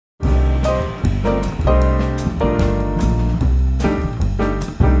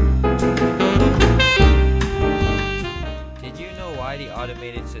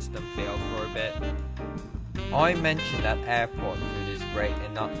I mentioned that airport food is great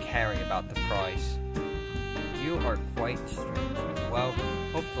and not caring about the price. You are quite strange. Well,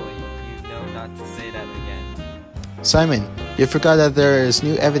 hopefully you know not to say that again. Simon, you forgot that there is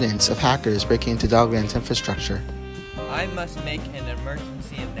new evidence of hackers breaking into Dogland's infrastructure. I must make an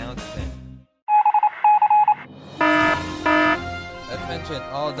emergency announcement. Attention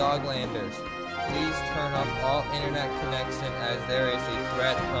all Doglanders. Please turn off all internet connection as there is a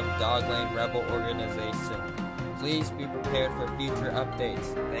threat from Dogland rebel organization. Please be prepared for future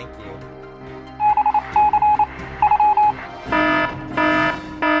updates. Thank you.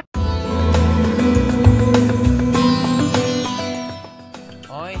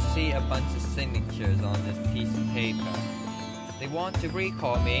 I see a bunch of signatures on this piece of paper. They want to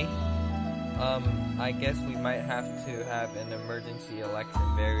recall me. I guess we might have to have an emergency election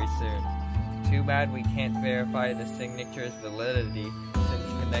very soon. Too bad we can't verify the signature's validity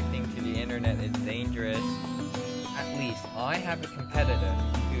since connecting to the internet is dangerous. At least I have a competitor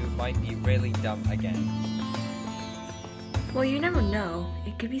who might be really dumb again. Well, you never know.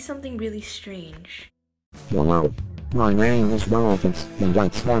 It could be something really strange. Hello. My name is Relevance, and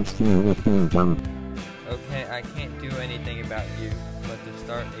what's wants to do with being dumb? Okay, I can't do anything about you, but to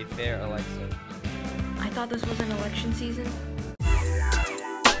start a fair election. I thought this was an election season.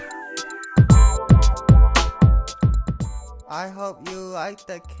 I hope you like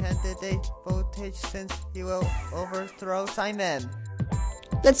the candidate voltage since he will overthrow Simon.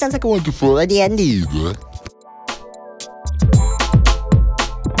 That sounds like a wonderful idea indeed.